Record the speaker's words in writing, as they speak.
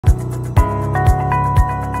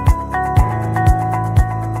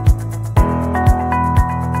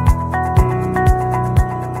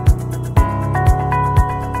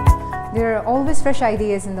always fresh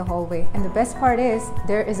ideas in the hallway, and the best part is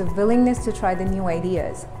there is a willingness to try the new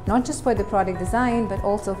ideas, not just for the product design but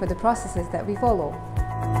also for the processes that we follow.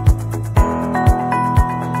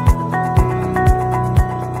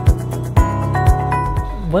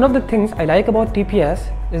 One of the things I like about TPS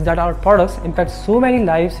is that our products impact so many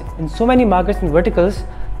lives in so many markets and verticals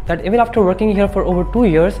that even after working here for over 2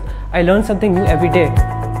 years, I learn something new every day.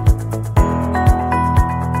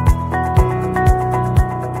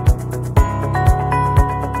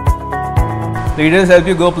 Leaders help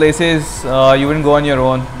you go places you wouldn't go on your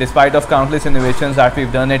own. Despite of countless innovations that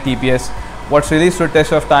we've done at TPS, what's really stood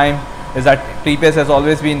test of time is that TPS has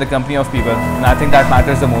always been the company of people, and I think that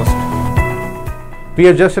matters the most. We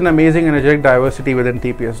are just an amazing energetic diversity within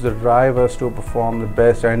TPS that drive us to perform the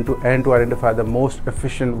best and to identify the most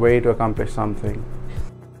efficient way to accomplish something.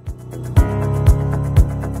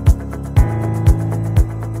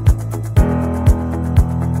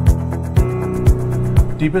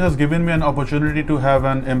 TPS has given me an opportunity to have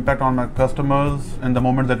an impact on my customers in the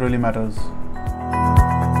moment that really matters.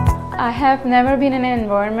 I have never been in an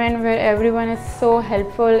environment where everyone is so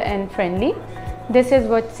helpful and friendly. This is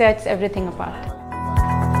what sets everything apart.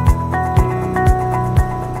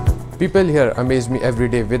 People here amaze me every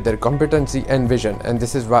day with their competency and vision, and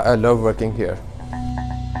this is why I love working here.